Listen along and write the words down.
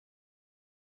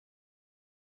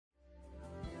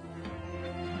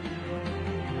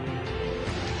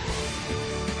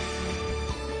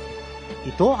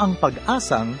Ito ang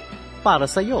Pag-asang para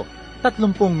sa iyo. 30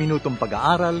 minutong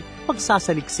pag-aaral,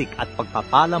 pagsasaliksik at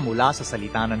pagpapala mula sa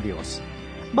salita ng Diyos.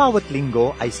 Bawat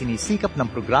linggo ay sinisikap ng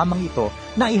programang ito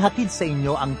na ihatid sa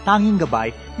inyo ang tanging gabay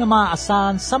na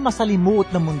maaasahan sa masalimuot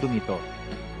na mundong ito,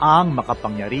 ang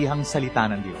makapangyarihang salita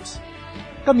ng Diyos.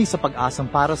 Kami sa Pag-asang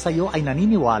para sa iyo ay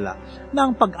naniniwala na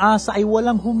ang pag-asa ay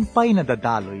walang humpay na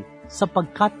dadaloy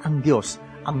sapagkat ang Diyos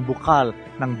ang bukal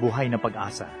ng buhay na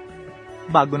pag-asa.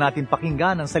 Bago natin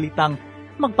pakinggan ang salitang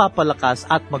magpapalakas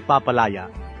at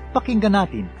magpapalaya, pakinggan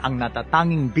natin ang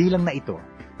natatanging bilang na ito.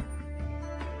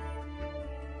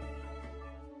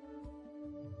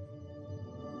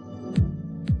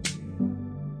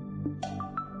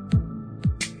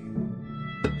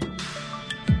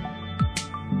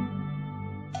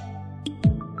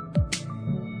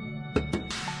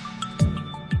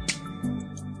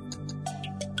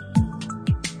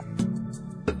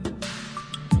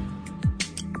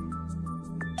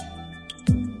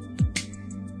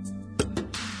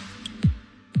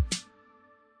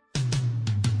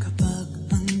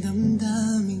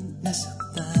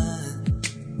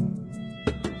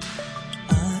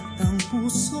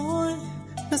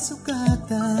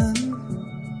 Nasugatan,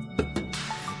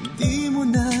 di mo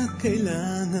na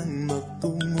kailangang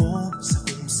magtungo sa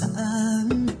kung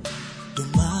saan.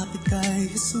 Lumapit kay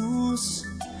Jesus,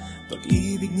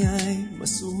 pag-ibig niya'y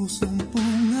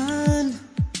masusumpungan.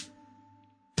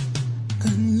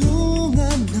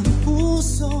 Kanlungan ng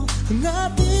puso ang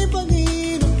ating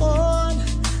Panginoon,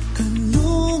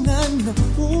 kanlungan ng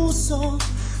puso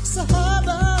sa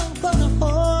habang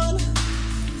panahon.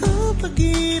 Ang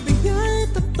pag-ibig niya'y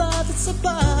tapat at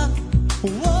sapat.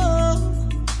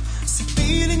 Sa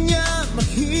piling niya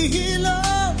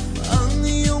maghihilom ang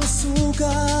iyong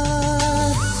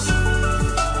sugat.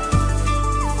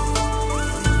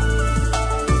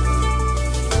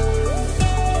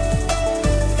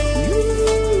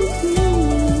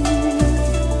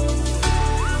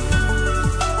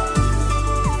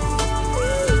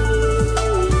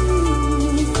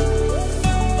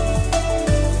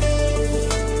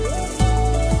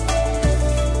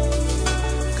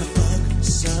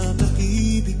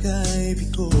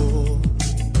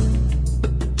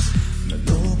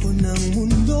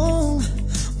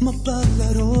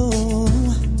 Mapaglaro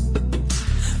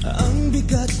ang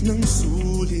bigat ng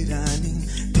suliraning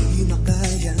di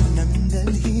makaya nang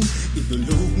dalhin.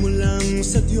 Idulog mo lang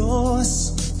sa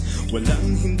Diyos,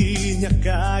 walang hindi niya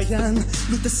kayang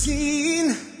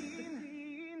lutasin.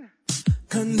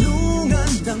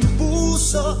 Kanlungan ng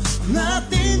puso ang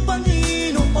ating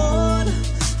Panginoon,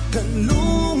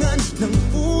 kanlungan ng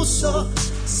puso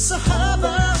sa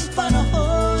habang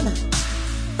panahon.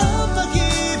 Ang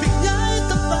pag-ibig niya'y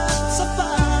tapat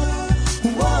sapat.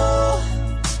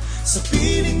 Sa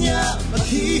piling niya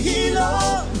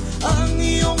maghihilom ang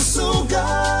iyong sugat.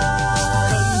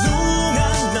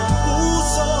 Kanlungan ng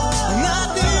puso ang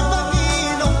ating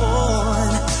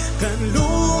Panginoon,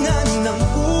 kanlungan ng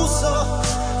puso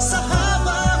sa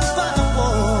habang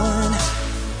panahon.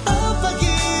 Ang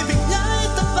pag-ibig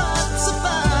niya'y tapat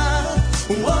sapat.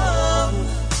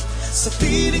 Sa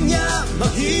piling niya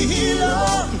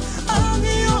maghihilom ang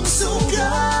iyong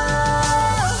sugat.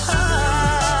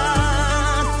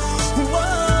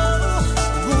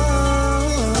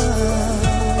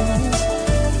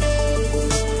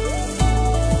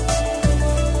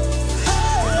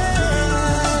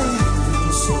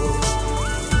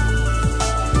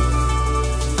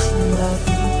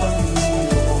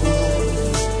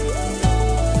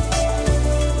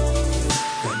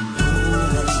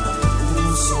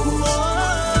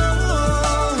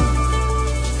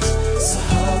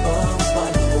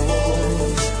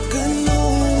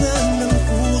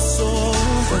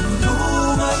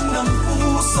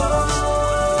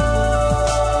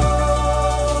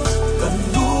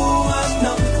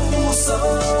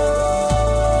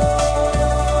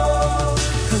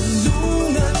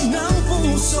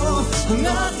 Ang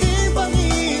aking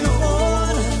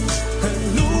Panginoon,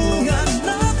 kanlungan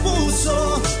ng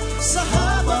puso sa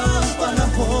habang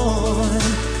panahon.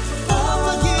 Ang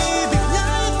pag-ibig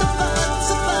niya'y tapat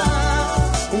sapat.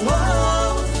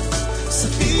 Sa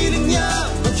piling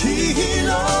niya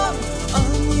maghihilom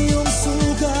ang iyong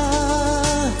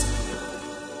sugat.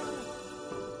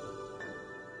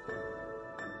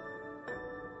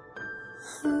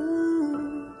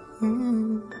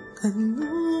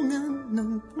 Kanlungan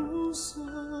ng puso.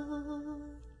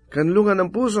 Kanlungan ng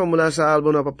puso mula sa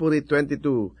album na Papuri 22,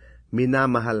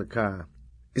 Minamahal Ka.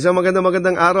 Isang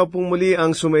magandang araw pong muli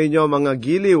ang sumainyo mga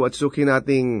giliw at suki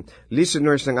nating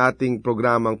listeners ng ating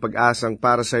programang Pag-asang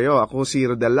para sa iyo. Ako si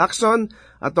Rodel Lacson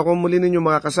at ako muli ninyo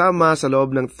makakasama sa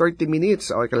loob ng 30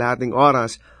 minutes o kalahating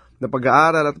oras na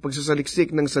pag-aaral at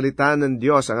pagsasaliksik ng salita ng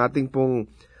Diyos. Ang ating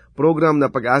pong program na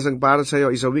Pag-asang para sa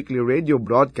iyo is a weekly radio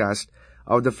broadcast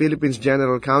of the Philippines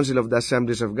General Council of the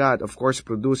Assemblies of God, of course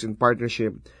produced in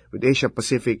partnership with Asia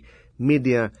Pacific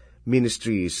Media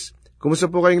Ministries. Kumusta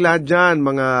po kayong lahat dyan,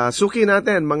 mga suki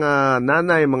natin, mga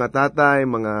nanay, mga tatay,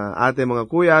 mga ate, mga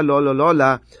kuya, lolo,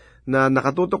 lola, na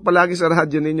nakatutok palagi sa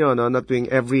radyo ninyo, no, na tuwing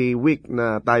every week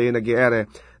na tayo nag-i-ere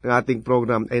ng ating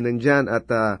program ay nandyan at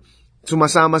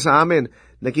sumasama sa amin,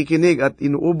 nakikinig at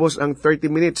inuubos ang 30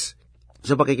 minutes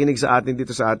sa pakikinig sa atin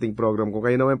dito sa ating program. Kung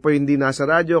kayo naman po hindi nasa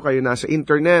radyo, kayo nasa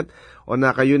internet, o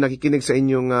na kayo nakikinig sa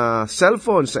inyong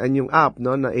cellphone, sa inyong app,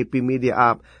 no, na AP Media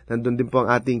app, nandun din po ang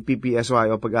ating PPSY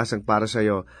o Pag-asang para sa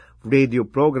iyo radio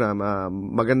program.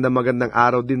 Magandang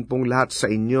araw din pong lahat sa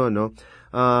inyo, no.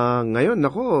 Ngayon,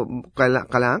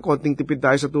 kailangan konting tipid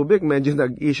tayo sa tubig. Medyo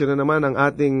nag-issue na naman ang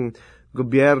ating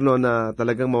gobyerno na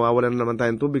talagang mawawalan na naman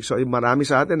tayong tubig. So, marami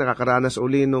sa atin nakakaranas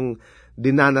uli nung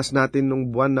dinanas natin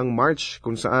nung buwan ng March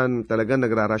kung saan talagang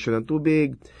nagrarasyon ng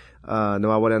tubig,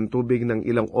 nawawalan ng tubig ng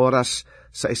ilang oras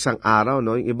sa isang araw,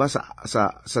 no? Yung iba sa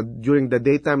during the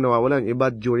daytime nawawalan, yung iba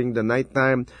during the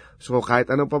nighttime. So kahit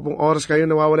ano pa pong oras kayo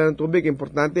nawawalan ng tubig,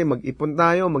 importante mag-ipon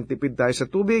tayo, magtipid tayo sa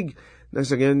tubig nang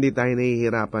sa gayon hindi tayo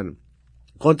nahihirapan.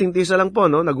 Konting tisa lang po,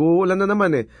 no? Nag-uulan na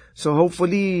naman eh. So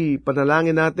hopefully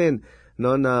panalangin natin,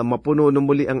 no, na mapuno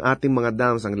muli ang ating mga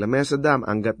dams, ang Lamesa Dam,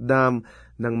 Angat Dam,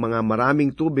 ng mga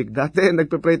maraming tubig. Dati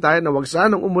nagpe-pray tayo na wag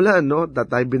sanang umulan, no?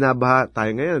 Tayo binabaha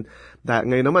tayo ngayon.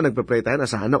 Ngayon naman nagpe-pray tayo na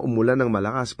sana umulan ng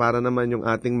malakas para naman yung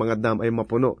ating mga dam ay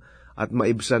mapuno at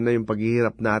maibsan na yung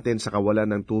paghihirap natin sa kawalan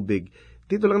ng tubig.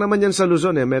 Dito lang naman yan sa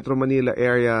Luzon, Metro Manila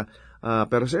area.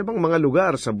 Pero sa ibang mga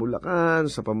lugar, sa Bulacan,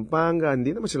 sa Pampanga,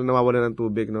 hindi naman sila nawawalan ng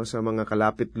tubig, no? Sa mga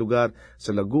kalapit lugar, sa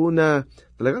Laguna,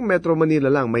 talagang Metro Manila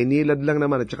lang, Maynilad lang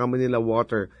naman at saka Manila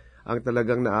Water ang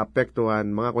talagang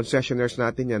naapektuhan. Mga concessionaires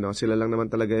natin yan, no? Sila lang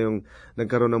naman talaga yung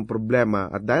nagkaroon ng problema.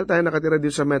 At dahil tayo nakatira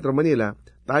dito sa Metro Manila,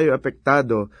 tayo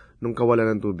apektado nung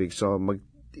kawalan ng tubig. So,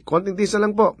 konting tiis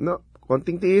lang po, no?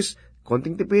 Konting tiis,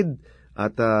 konting tipid.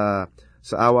 At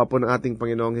sa awa po ng ating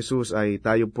Panginoong Hesus ay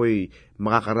tayo po'y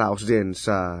makakaraos din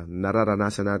sa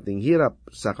nararanasan nating hirap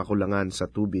sa kakulangan sa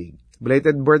tubig.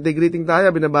 Belated birthday greeting tayo.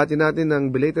 Binabati natin ng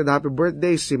belated happy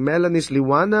birthday si Melanie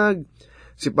Liwanag,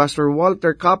 si Pastor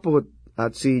Walter Caput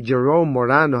at si Jerome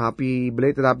Morano. Happy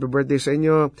belated happy birthday sa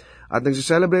inyo. At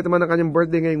nagsiselebrate naman ng kanyang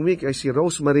birthday ngayong week ay si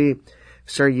Rosemary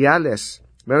Seriales.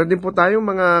 Meron din po tayong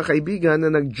mga kaibigan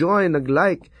na nag-join,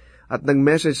 nag-like at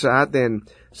nag-message sa atin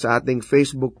sa ating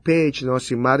Facebook page, no?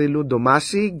 Si Marilu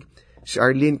Domasig, si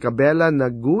Arlene Cabela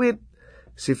Naguit,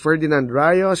 si Ferdinand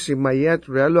Rayos, si Mayet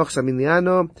Reloc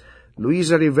Saminiano,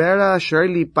 Luisa Rivera,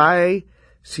 Shirley Pai,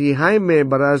 si Jaime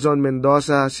Barazon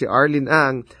Mendoza, si Arlene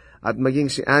Ang, at maging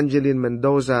si Angeline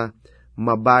Mendoza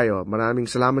Mabayo. Maraming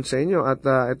salamat sa inyo. At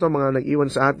ito mga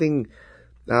nag-iwan sa ating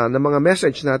na mga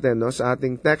message natin, no, sa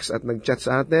ating text at nag-chat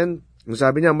sa atin. Ang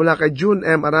sabi niya mula kay June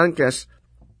M. Aranques,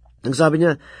 ang sabi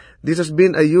niya, this has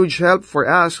been a huge help for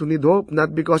us who need hope,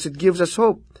 not because it gives us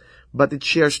hope, but it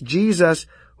shares Jesus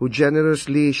who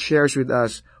generously shares with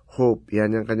us hope.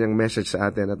 Yan yung kanyang message sa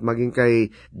atin. At maging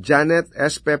kay Janet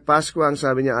S.P. Pascua, ang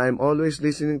sabi niya, I'm always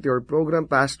listening to your program,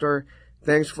 Pastor.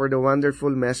 Thanks for the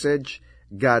wonderful message.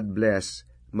 God bless.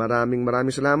 Maraming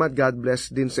salamat. God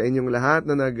bless din sa inyong lahat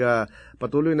na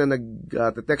patuloy na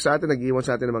nag-text sa atin, nag-iwan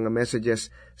sa atin ng mga messages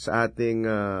sa ating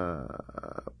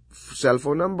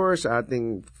cellphone number, sa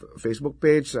ating Facebook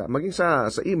page, maging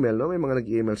sa email, no? May mga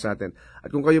nag-email sa atin.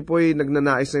 At kung kayo po'y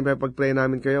nagnanais na ipapag-pray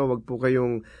namin kayo, wag po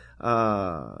kayong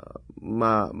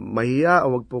mahiya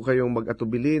o wag po kayong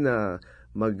mag-atubili na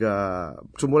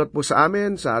sumulat po sa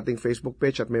amin sa ating Facebook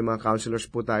page at may mga counselors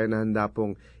po tayo na handa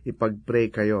pong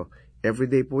ipag-pray kayo.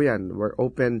 Everyday po yan. We're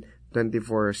open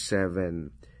 24/7.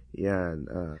 Yan.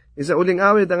 Isa uling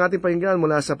awit ang ating pakinggan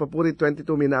mula sa Papuri 22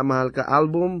 Minamahal Ka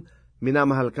album,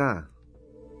 Minamahal Ka.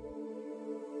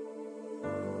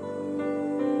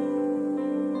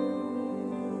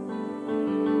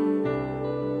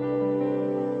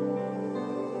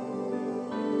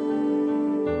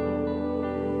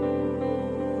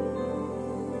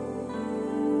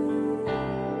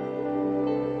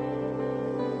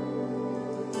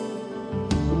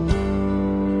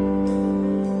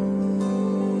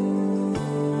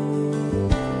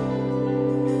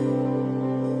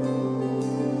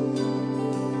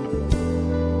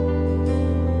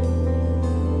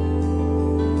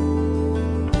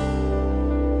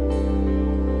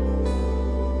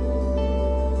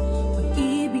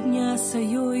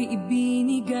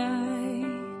 kulay,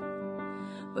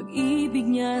 pag-ibig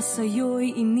niya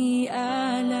sa'yo'y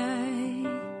inialay.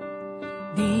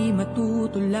 Di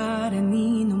matutularan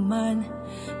ni numan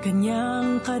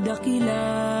kanyang kadakilaan.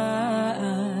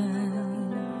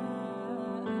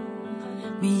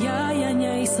 Biyaya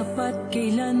niya'y sapat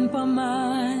kailan pa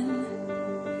man,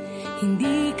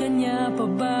 hindi kanya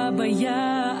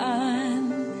pababayaan.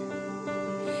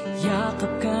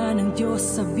 Yakap ka ng Diyos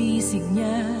sa bisig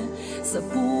niya, sa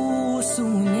puso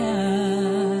niya.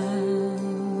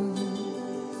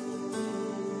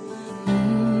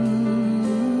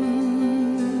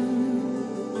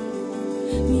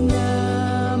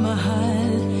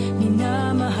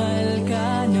 Minamahal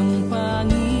ka ng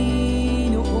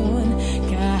Panginoon,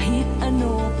 kahit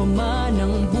ano pa man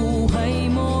ang buhay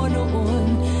mo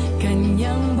noon,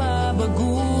 kanyang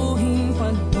babaguhin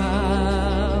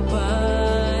pagpapalain.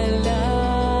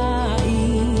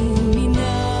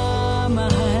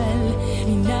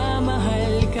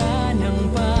 Minamahal ka ng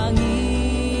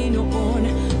Panginoon,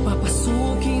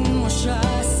 papasukin mo siya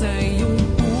sa iyong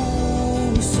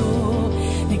puso,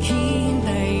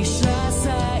 naghihintay siya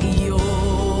sa iyo.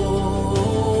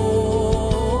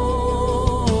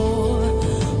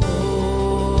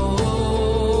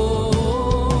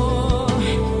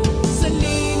 Sa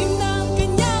lilim ng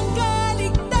kanyang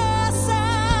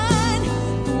kaligtasan,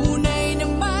 tunay na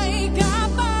may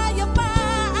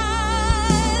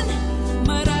kapayapaan,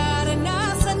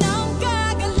 mararanasan ang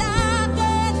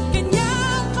kagalakan,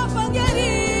 kanyang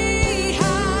kapangyarihan.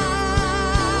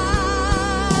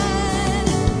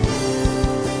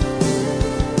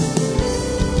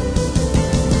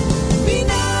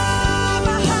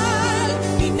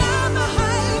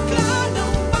 Minamahal ka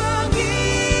ng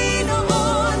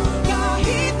Panginoon,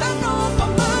 kahit ano pa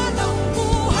man ang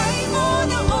buhay mo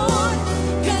noon,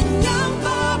 kanyang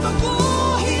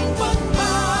babaguhin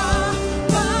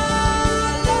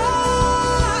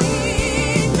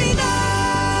pagpapalain.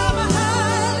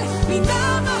 Minamahal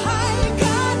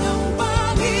ka ng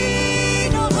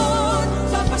Panginoon,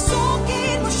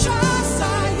 papasukin mo siya sa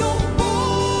iyong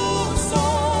puso,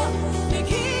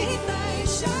 naghihintay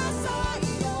siya sa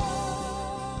iyo.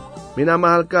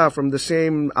 Minamahal Ka from the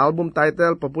same album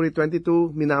title, Papuri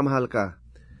 22, Minamahal Ka.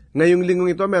 Ngayong linggong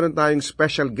ito, meron tayong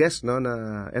special guest, no,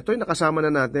 na ito'y nakasama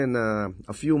na natin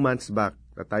a few months back.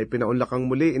 At tayo pinaunlakang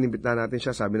muli, inimbita natin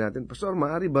siya, sabi natin, Pastor,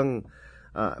 maaari bang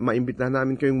maimbitahan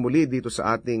namin kayong muli dito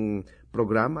sa ating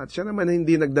programa? At siya naman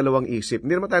hindi nagdalawang isip.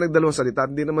 Hindi naman tayo nagdalawang salita,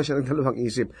 hindi naman siya nagdalawang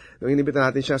isip. Nung inimbita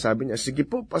natin siya, sabi niya, sige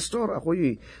po, Pastor,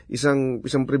 ako'y isang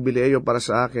pribileyo para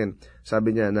sa akin.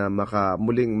 Sabi niya na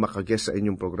muling makaguest sa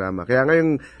inyong programa. Kaya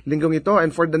ngayong linggong ito,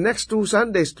 and for the next 2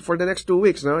 Sundays, for the next 2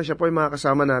 weeks, no, siya po ay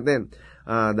makakasama natin.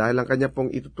 Dahil lang kanya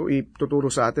pong ituturo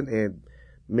sa atin,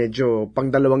 medyo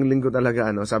pang 2 linggo talaga,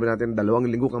 sabi natin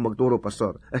 2 linggo kang magturo,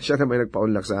 Pastor. Siya naman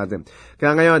nagpaunlak sa atin.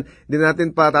 Kaya ngayon, hindi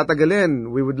natin pa tatagalin.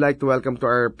 We would like to welcome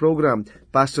to our program,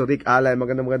 Pastor Rick Alay.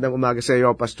 Magandang umaga sa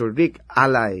iyo, Pastor Rick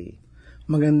Alay.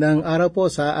 Magandang araw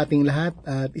po sa ating lahat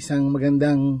at isang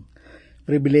magandang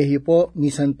pribilehiyo po,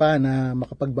 minsan pa na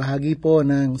makapagbahagi po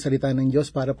ng salita ng Diyos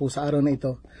para po sa araw na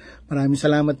ito. Maraming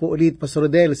salamat po ulit,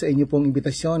 Pastor Rodel, sa inyo pong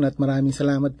imbitasyon at maraming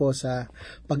salamat po sa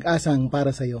pag-asang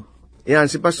para sa iyo. Yan,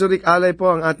 si Pastor Rick Alay po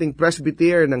ang ating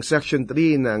presbyter ng Section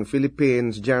 3 ng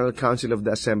Philippines General Council of the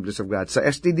Assemblies of God. Sa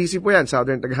STDC po yan,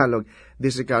 Southern Tagalog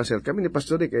District Council. Kami ni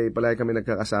Pastor Rick, palagi kami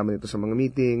nagkakasama nito sa mga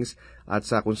meetings at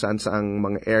sa kung saan saang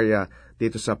mga area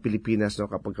dito sa Pilipinas, no,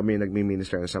 kapag kami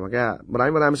nagmi-minister sa mga. Kaya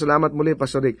maraming salamat muli,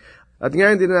 Pastor Rick. At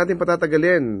ngayon, hindi na natin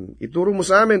patatagalin. Ituro mo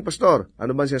sa amin, Pastor,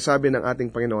 ano ba sinasabi ng ating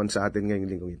Panginoon sa atin ngayong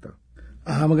linggong ito?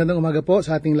 Magandang umaga po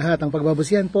sa ating lahat. Ang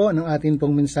pagbabasihan po ng ating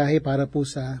pong mensahe para po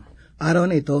sa araw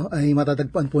na ito ay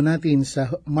matatagpuan po natin sa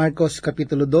Marcos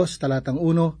Kapitulo 2, talatang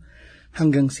 1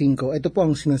 hanggang 5. Ito po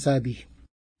ang sinasabi.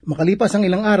 Makalipas ang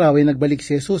ilang araw ay nagbalik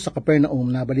si Jesus sa Capernaum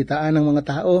na balitaan ng mga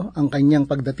tao ang kanyang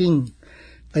pagdating.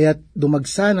 Kaya't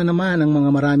dumagsa na naman ang mga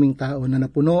maraming tao na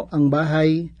napuno ang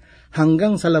bahay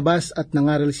hanggang sa labas at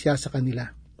nangaral siya sa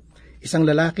kanila. Isang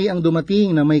lalaki ang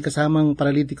dumating na may kasamang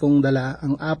paralitikong dala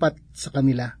ang 4 sa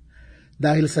kanila.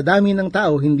 Dahil sa dami ng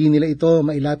tao, hindi nila ito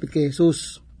mailapit kay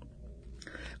Jesus.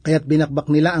 Kaya't binakbak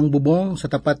nila ang bubong sa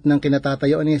tapat ng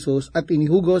kinatatayuan ni Jesus at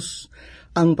inihugos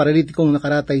ang paralitikong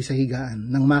nakaratay sa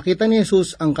higaan. Nang makita ni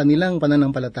Jesus ang kanilang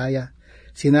pananampalataya,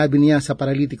 sinabi niya sa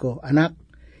paralitiko, "Anak,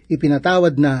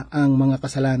 ipinatawad na ang mga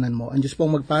kasalanan mo." Ang Diyos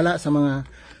pong magpala sa mga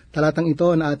talatang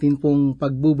ito na atin pong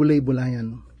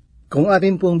pagbubulay-bulayan. Kung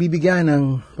atin pong bibigyan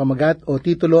ng pamagat o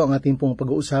titulo ang atin pong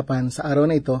pag-uusapan sa araw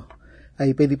na ito,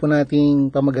 ay pwede po nating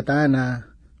pamagatan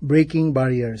na Breaking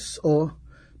Barriers o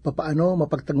papaano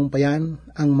mapagtagumpayan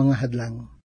ang mga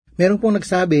hadlang. Meron pong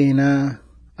nagsabi na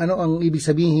Ano ang ibig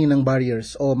sabihin ng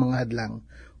barriers o mga hadlang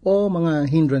o mga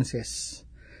hindrances?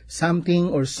 Something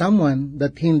or someone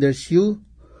that hinders you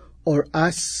or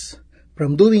us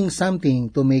from doing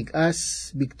something to make us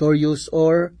victorious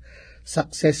or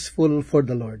successful for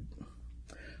the Lord.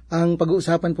 Ang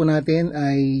pag-uusapan po natin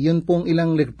ay yun pong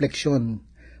ilang refleksyon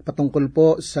patungkol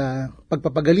po sa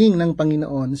pagpapagaling ng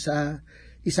Panginoon sa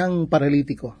isang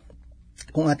paralitiko.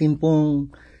 Kung atin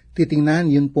pong titingnan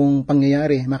yun pong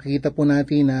pangyayari, makikita po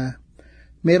natin na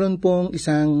meron pong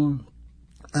isang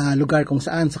lugar kung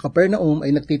saan sa Capernaum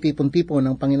ay nagtitipon-tipon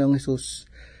ng Panginoong Hesus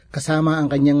kasama ang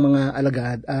kanyang mga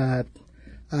alagad at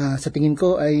sa tingin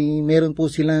ko ay meron po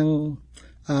silang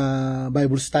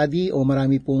Bible study o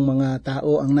marami pong mga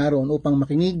tao ang naroon upang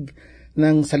makinig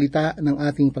ng salita ng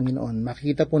ating Panginoon.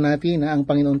 Makikita po natin na ang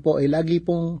Panginoon po ay lagi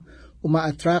pong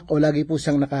uma-attract o lagi po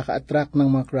siyang nakaka-attract ng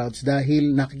mga crowds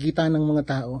dahil nakikita ng mga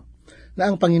tao na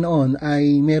ang Panginoon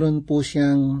ay meron po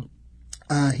siyang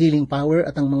healing power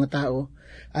at ang mga tao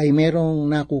ay merong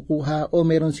nakukuha o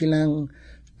meron silang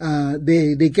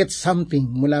they get something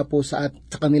mula po sa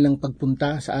kanilang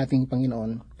pagpunta sa ating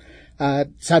Panginoon. At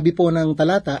sabi po ng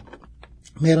talata,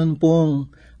 meron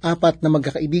pong 4 na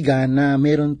magkakaibigan na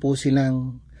meron po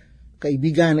silang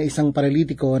kaibigan na isang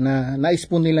paralitiko na nais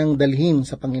po nilang dalhin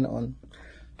sa Panginoon.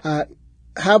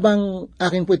 Habang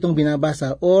akin po itong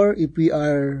binabasa or if we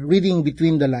are reading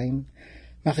between the line,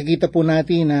 makikita po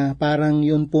natin na parang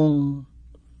yun pong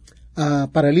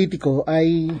paralitiko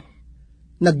ay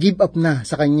nag-give up na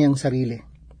sa kanyang sarili.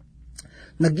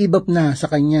 Nag-give up na sa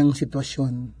kanyang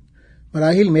sitwasyon.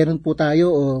 Marahil meron po tayo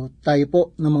o tayo po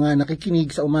ng mga nakikinig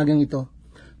sa umagang ito.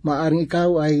 Maaring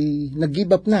ikaw ay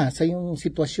nag-give up na sa iyong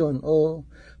sitwasyon o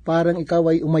parang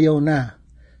ikaw ay umayaw na.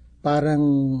 Parang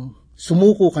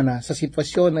sumuko ka na sa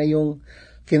sitwasyon na iyong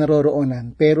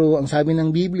kinaroroonan. Pero ang sabi ng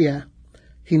Biblia,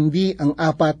 hindi ang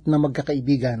 4 na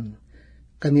magkakaibigan.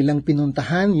 Kanilang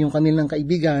pinuntahan yung kanilang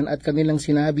kaibigan at kanilang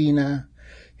sinabi na,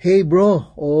 "Hey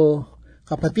bro," o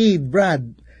 "Kapatid, Brad,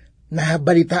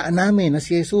 nabalitaan namin na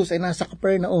si Jesus ay nasa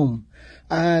Capernaum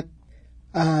at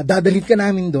dadalhin ka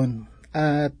namin doon."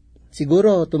 At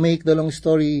siguro, to make the long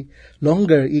story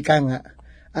longer, ika nga,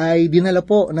 ay dinala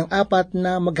po ng 4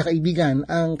 na magkakaibigan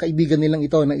ang kaibigan nilang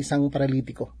ito na isang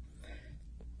paralitiko.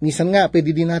 Minsan nga,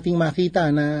 pwede din nating makita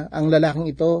na ang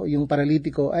lalaking ito, yung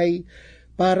paralitiko, ay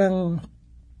parang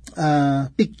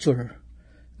picture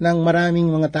ng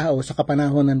maraming mga tao sa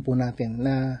kapanahonan po natin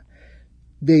na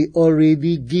they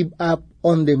already give up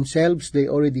on themselves,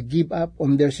 they already give up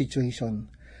on their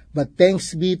situation. But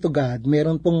thanks be to God,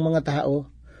 meron pong mga tao,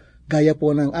 gaya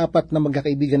po ng 4 na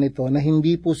magkakaibigan ito, na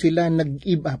hindi po sila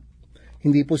nag-give up,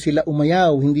 hindi po sila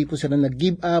umayaw, hindi po sila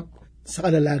nag-give up sa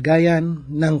kalalagayan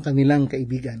ng kanilang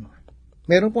kaibigan.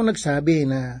 Meron pong nagsabi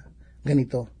na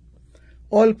ganito,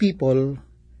 all people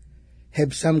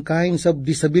have some kinds of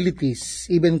disabilities,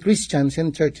 even Christians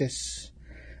and churches,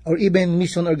 or even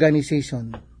mission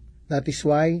organization. That is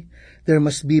why there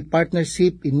must be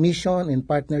partnership in mission and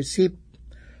partnership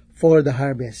for the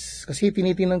harvest. Kasi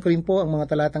tinitingnan ko rin po ang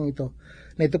mga talatang ito,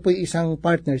 na ito po ay isang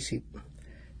partnership.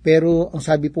 Pero ang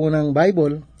sabi po ng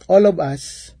Bible, all of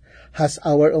us has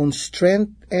our own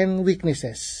strength and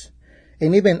weaknesses.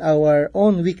 And even our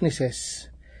own weaknesses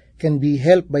can be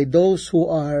helped by those who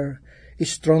are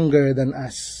stronger than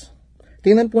us.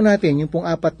 Tingnan po natin yung pong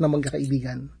 4 na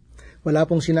magkakaibigan. Wala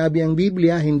pong sinabi ang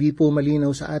Biblia, hindi po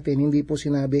malinaw sa atin, hindi po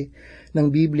sinabi ng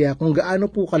Biblia kung gaano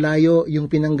po kalayo yung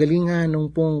pinanggalingan ng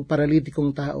pong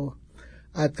paralitikong tao.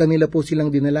 At kanila po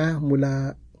silang dinala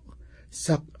mula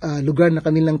sa lugar na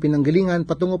kanilang pinanggalingan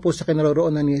patungo po sa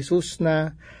kinaroroonan ni Jesus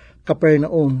na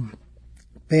Capernaum.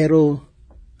 Pero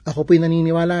ako po'y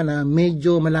naniniwala na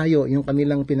medyo malayo yung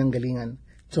kanilang pinanggalingan.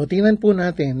 So tingnan po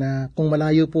natin na kung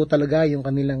malayo po talaga yung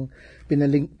kanilang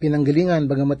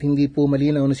pinanggalingan bagamat hindi po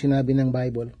malinaw na sinabi ng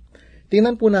Bible.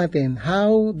 Tingnan po natin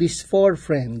how these 4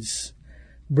 friends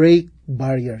break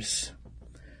barriers.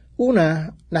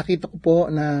 Una, nakita ko po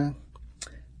na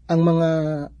ang mga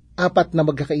 4 na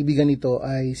magkakaibigan nito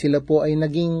ay sila po ay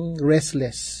naging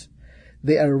restless.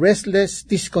 They are restless,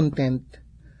 discontent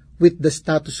with the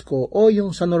status quo o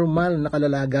yung sa normal na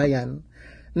kalalagayan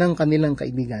ng kanilang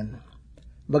kaibigan.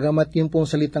 Bagamat yung pong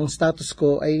salitang status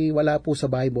quo ay wala po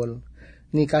sa Bible,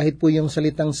 ni kahit po yung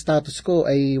salitang status quo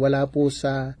ay wala po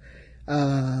sa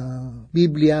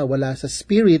Biblia, wala sa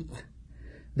Spirit,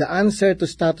 the answer to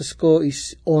status quo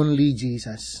is only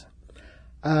Jesus.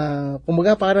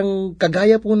 Kumbaga parang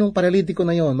kagaya po nung paralitiko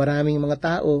na yon, maraming mga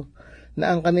tao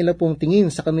na ang kanila pong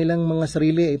tingin sa kanilang mga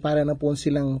sarili ay para na po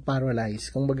silang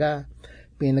paralyzed. Kumbaga,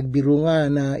 Pinagbiro nga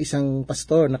na isang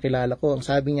pastor na kilala ko, ang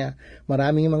sabi niya,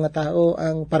 maraming mga tao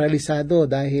ang paralisado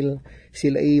dahil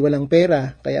sila ay walang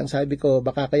pera. Kaya ang sabi ko,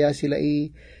 baka kaya sila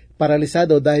ay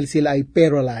paralisado dahil sila ay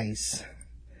paralyzed.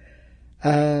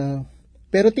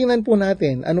 Pero tingnan po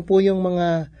natin, ano po yung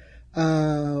mga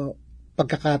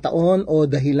pagkakataon o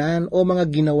dahilan o mga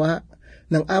ginawa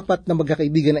ng apat na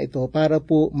magkakaibigan na ito para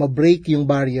po ma-break yung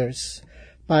barriers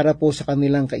para po sa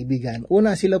kanilang kaibigan.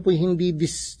 Una, sila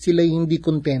hindi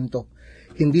kontento.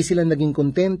 Hindi sila naging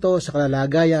kontento sa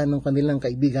kalagayan ng kanilang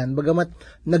kaibigan. Bagamat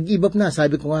nag-give up na,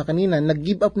 sabi ko nga kanina,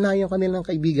 nag-give up na yung kanilang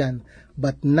kaibigan,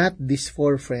 but not these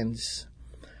four friends.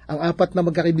 Ang apat na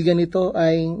magkakaibigan nito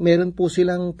ay meron po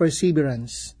silang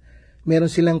perseverance. Meron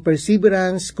silang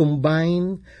perseverance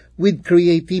combined with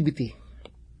creativity.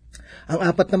 Ang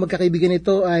apat na magkakaibigan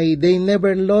nito ay they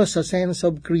never lost a sense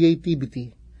of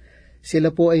creativity.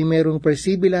 Sila po ay merong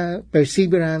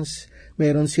perseverance,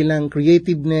 meron silang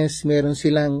creativeness, meron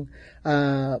silang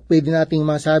pwede nating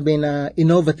masabi na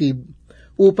innovative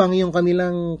upang yung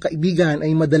kanilang kaibigan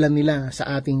ay madala nila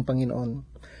sa ating Panginoon.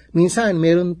 Minsan,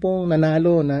 meron pong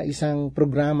nanalo na isang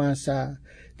programa sa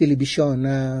telebisyon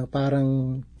na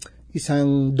parang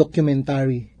isang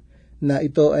documentary na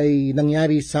ito ay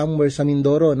nangyari somewhere sa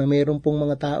Mindoro na meron pong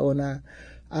mga tao na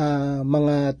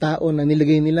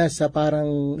nilagay nila sa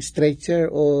parang stretcher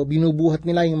o binubuhat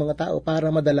nila yung mga tao para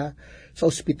madala sa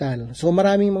ospital. So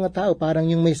maraming mga tao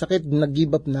parang yung may sakit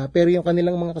nag-give up na, pero yung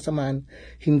kanilang mga kasamaan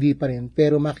hindi pa rin.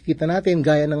 Pero makikita natin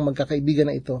gaya ng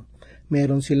magkakaibigan na ito,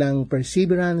 meron silang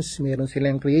perseverance, meron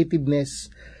silang creativeness,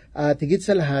 at higit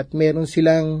sa lahat meron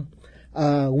silang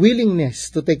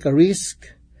willingness to take a risk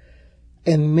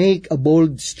and make a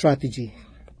bold strategy.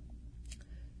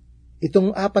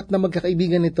 Itong apat na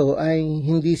magkakaibigan nito ay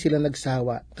hindi sila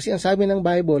nagsawa. Kasi ang sabi ng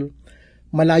Bible,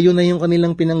 malayo na yung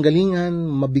kanilang pinanggalingan,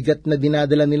 mabigat na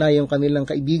dinadala nila yung kanilang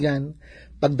kaibigan.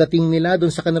 Pagdating nila doon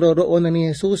sa kinaroroonan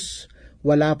ni Jesus,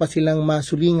 wala pa silang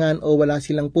masulingan o wala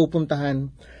silang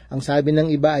pupuntahan. Ang sabi ng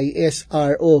iba ay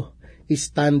SRO,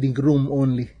 standing room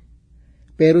only.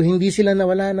 Pero hindi sila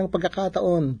nawala ng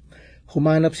pagkakataon.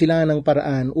 Humanap sila ng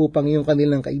paraan upang yung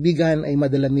kanilang kaibigan ay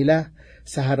madala nila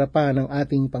sa harapan ng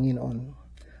ating Panginoon.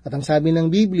 At ang sabi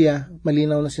ng Biblia,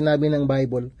 malinaw na sinabi ng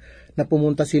Bible, na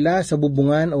pumunta sila sa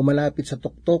bubungan o malapit sa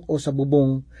tuktok o sa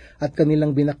bubong at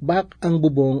kanilang binakbak ang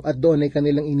bubong at doon ay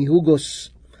kanilang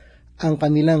inihugos ang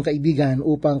kanilang kaibigan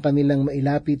upang kanilang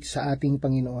mailapit sa ating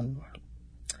Panginoon.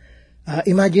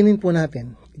 Imaginein po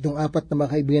natin, itong apat na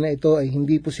mga kaibigan na ito ay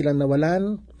hindi po sila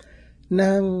nawalan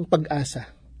ng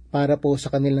pag-asa para po sa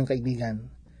kanilang kaibigan.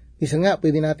 Isa nga,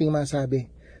 pwede nating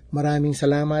masabi, maraming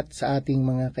salamat sa ating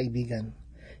mga kaibigan.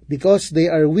 Because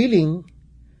they are willing,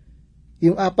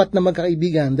 yung apat na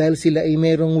magkakaibigan, dahil sila ay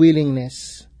merong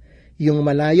willingness, yung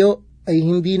malayo ay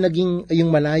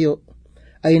naging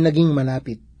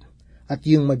malapit. At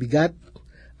yung mabigat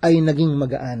ay naging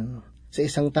magaan. Sa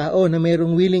isang tao na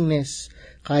merong willingness,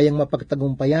 kayang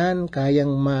mapagtagumpayan,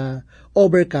 kayang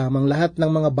ma-overcome ang lahat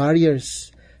ng mga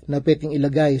barriers na pwedeng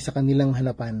ilagay sa kanilang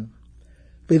hanapan.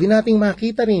 Pwede nating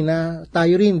makita rin na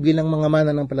tayo rin bilang mga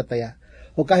mananampalataya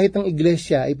o kahit ang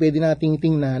iglesia ay pwede nating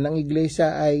tingnan ang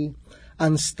iglesia ay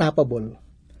unstoppable.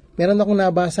 Meron akong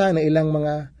nabasa na ilang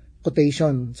mga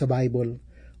quotation sa Bible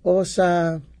o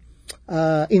sa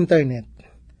internet.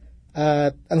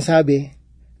 At ang sabi,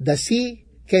 the sea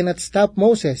cannot stop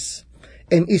Moses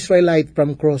and Israelite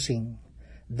from crossing.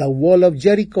 The wall of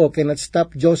Jericho cannot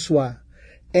stop Joshua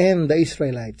and the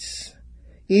Israelites.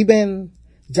 Even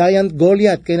giant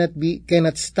Goliath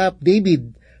cannot stop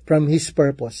David from his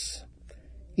purpose.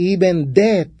 Even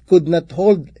death could not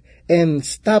hold and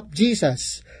stop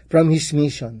Jesus from his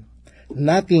mission.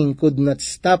 Nothing could not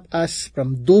stop us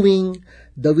from doing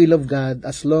the will of God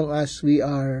as long as we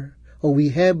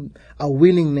have a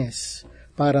willingness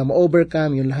para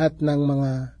ma-overcome yung lahat ng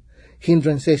mga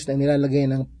hindrances na nilalagay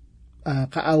ng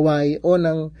kaaway o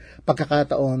ng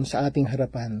pagkakataon sa ating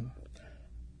harapan.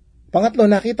 Pangatlo,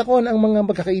 nakita ko na ang mga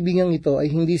magkakaibigan ito ay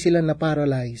hindi sila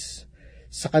na-paralyze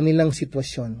sa kanilang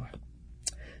sitwasyon.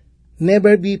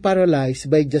 Never be paralyzed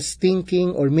by just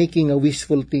thinking or making a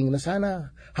wishful thing na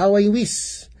sana, how I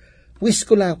wish. Wish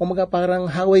ko lang, kumaga parang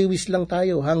how I wish lang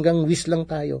tayo, hanggang wish lang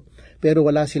tayo, pero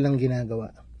wala silang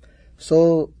ginagawa.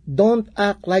 So, don't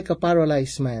act like a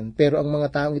paralyzed man. Pero ang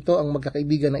mga taong ito, ang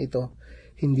magkakaibigan na ito,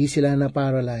 hindi sila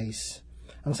na-paralyze.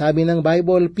 Ang sabi ng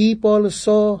Bible, people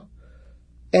saw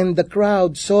and the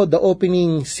crowd saw the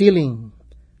opening ceiling,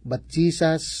 but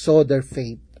Jesus saw their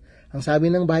faith. Ang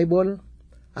sabi ng Bible,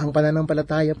 ang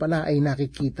pananampalataya pala ay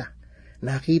nakikita.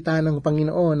 Nakita ng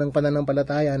Panginoon ang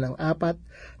pananampalataya ng apat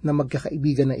na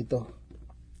magkakaibigan na ito.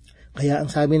 Kaya ang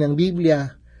sabi ng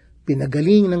Biblia,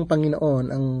 pinagaling ng Panginoon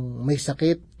ang may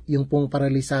sakit, yung pong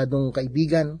paralisadong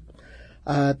kaibigan.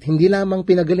 At hindi lamang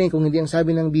pinagaling, kung hindi ang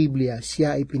sabi ng Biblia,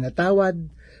 siya ay pinatawad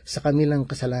sa kanilang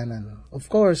kasalanan. Of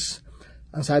course,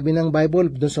 ang sabi ng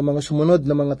Bible, doon sa mga sumunod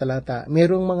na mga talata,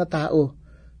 merong mga tao,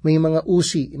 may mga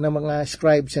usi na mga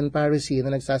scribes and Pharisees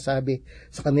na nagsasabi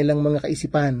sa kanilang mga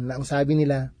kaisipan na ang sabi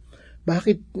nila,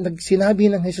 bakit sinabi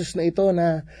ng Jesus na ito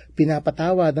na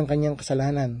pinapatawad ang kanyang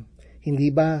kasalanan? Hindi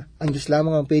ba ang Diyos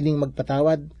lamang ang pwedeng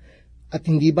magpatawad? At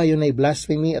hindi ba yun ay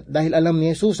blasphemy? At dahil alam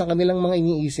ni Jesus ang kanilang mga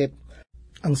iniisip,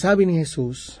 ang sabi ni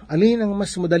Jesus, alin ang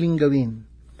mas madaling gawin?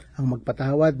 Ang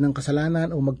magpatawad ng kasalanan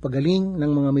o magpagaling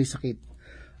ng mga may sakit?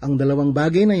 Ang dalawang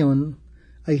bagay na yon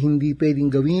ay hindi pwedeng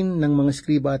gawin ng mga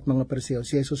skriba at mga Pariseo.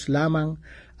 Si Jesus lamang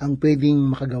ang pwedeng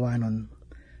makagawa nun.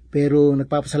 Pero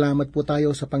nagpapasalamat po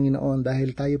tayo sa Panginoon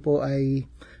dahil tayo po ay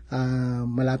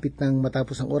malapit nang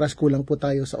matapos ang oras. Kulang po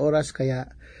tayo sa oras,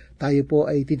 kaya tayo po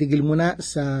ay titigil muna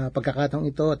sa pagkakataong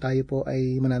ito. Tayo po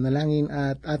ay mananalangin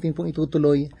at atin pong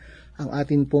itutuloy ang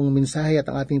ating pong mensahe at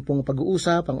ang ating pong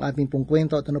pag-uusap, ang ating pong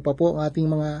kwento at ano pa po ang ating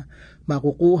mga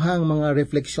makukuhang mga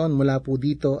refleksyon mula po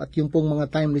dito at yung pong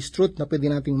mga timeless truth na pwede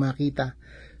nating makita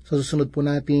sa susunod po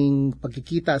nating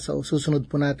pagkikita, sa susunod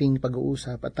po nating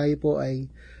pag-uusap. At tayo po ay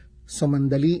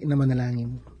sumandali na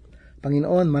manalangin.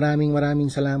 Panginoon, maraming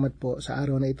salamat po sa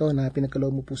araw na ito na pinagkaloob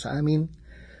mo po sa amin.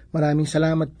 Maraming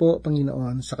salamat po,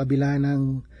 Panginoon, sa kabila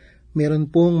ng meron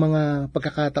pong mga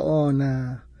pagkakataon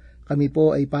na kami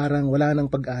po ay parang wala ng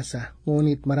pag-asa.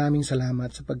 Ngunit maraming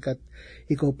salamat sapagkat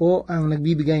ikaw po ang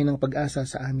nagbibigay ng pag-asa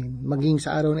sa amin. Maging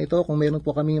sa araw na ito, kung meron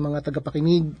po kami mga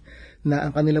tagapakinig na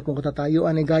ang kanila pong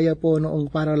katatayuan ay gaya po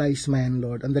noong paralyzed man,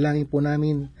 Lord. Ang dalangin po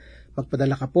namin,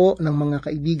 magpadala ka po ng mga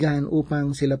kaibigan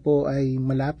upang sila po ay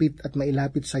malapit at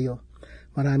mailapit sa iyo.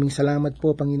 Maraming salamat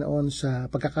po, Panginoon,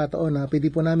 sa pagkakataon na pwede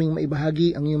po naming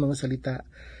maibahagi ang iyong mga salita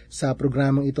sa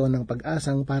programang ito ng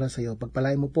Pag-asang para sa iyo.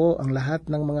 Pagpalain mo po ang lahat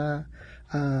ng mga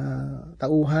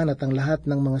tauhan at ang lahat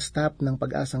ng mga staff ng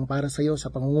Pag-asang para sa iyo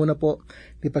sa pangunguna po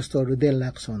ni Pastor Rodel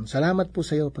Lacson. Salamat po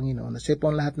sa iyo, Panginoon. Sa iyo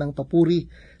po ang lahat ng papuri,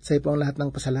 sa iyo po ang lahat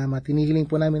ng pasalamat. Hinihiling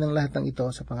po namin ang lahat ng ito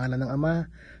sa pangalan ng Ama,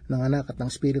 ng Anak at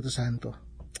ng Espiritu Santo.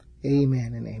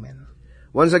 Amen and amen.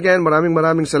 Once again,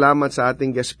 maraming salamat sa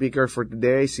ating guest speaker for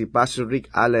today, si Pastor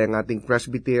Rick Alay, ang ating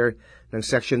presbyter ng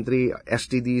Section 3,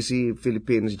 STDC,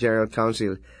 Philippines General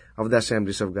Council of the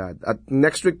Assemblies of God. At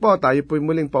next week po, tayo po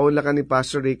muling paunlakan ni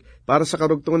Pastor Rick para sa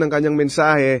karugtong ng kanyang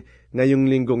mensahe ngayong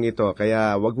linggong ito.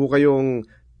 Kaya wag po kayong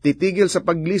titigil sa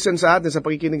pag-listen sa atin, sa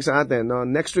pakikinig sa atin. No?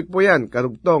 Next week po yan,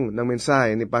 karugtong ng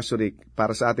mensahe ni Pastor Rick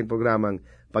para sa ating programang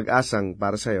Pag-asang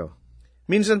para sa iyo.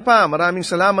 Minsan pa, maraming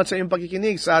salamat sa iyong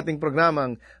pakikinig sa ating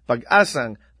programang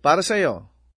Pag-asang para sa iyo.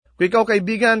 Kung ikaw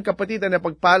kaibigan, kapatid na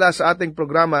pagpala sa ating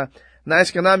programa, nais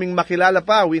ka naming makilala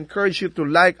pa, we encourage you to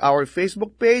like our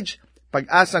Facebook page,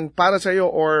 Pag-asang para sa iyo,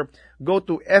 or go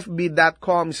to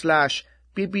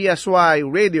fb.com/ppsy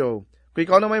radio. Kung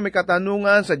ikaw naman may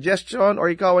katanungan, suggestion, or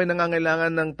ikaw ay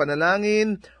nangangailangan ng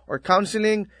panalangin or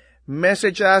counseling,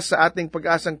 message us sa ating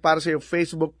Pag-asang para sa iyo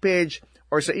Facebook page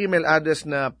or sa email address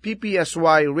na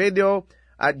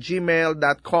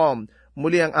ppsyradio@gmail.com.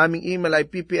 Muli ang aming email ay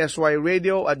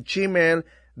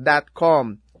ppsyradio@gmail.com.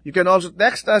 You can also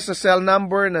text us sa cell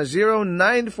number na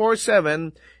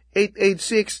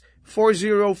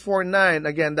 0947-886-4049.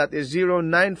 Again, that is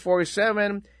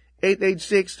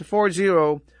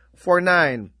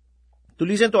 0947-886-4049. To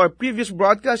listen to our previous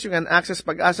broadcast, you can access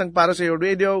Pag-asang para sa iyo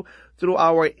radio through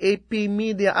our AP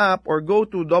Media app or go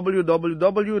to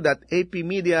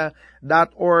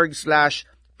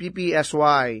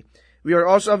www.apmedia.org/ppsy. We are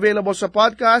also available sa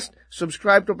podcast.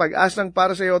 Subscribe to Pag-asang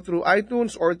para sa iyo through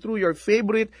iTunes or through your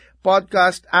favorite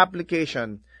podcast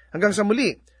application. Hanggang sa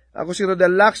muli, ako si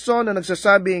Rodel Lacson na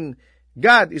nagsasabing,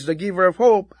 God is the giver of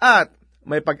hope at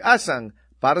may pag-asang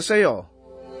para sa iyo.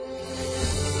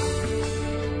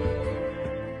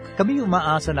 Kami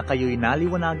umaasa na kayo'y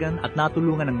naliwanagan at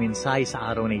natulungan ng mensahe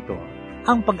sa araw na ito.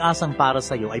 Ang Pag-asang para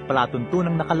sa iyo ay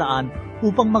palatuntunang nakalaan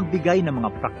upang magbigay ng mga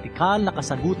praktikal na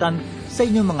kasagutan sa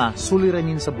inyong mga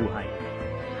suliranin sa buhay.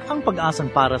 Ang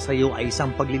Pag-asang para sa iyo ay isang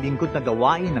paglilingkod na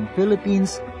gawain ng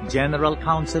Philippines General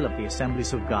Council of the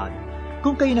Assemblies of God.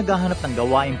 Kung kayo naghahanap ng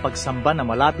gawaing pagsamba na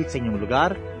malapit sa inyong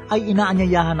lugar, ay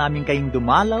inaanyayahan namin kayong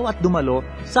dumalaw at dumalo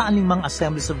sa anumang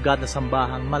Assemblies of God na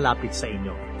sambahang malapit sa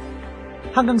inyo.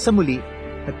 Hanggang sa muli,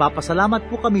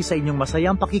 nagpapasalamat po kami sa inyong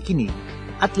masayang pakikinig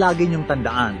at lagi niyong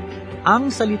tandaan,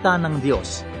 ang salita ng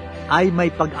Diyos ay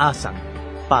may pag-asang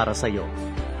para sa iyo.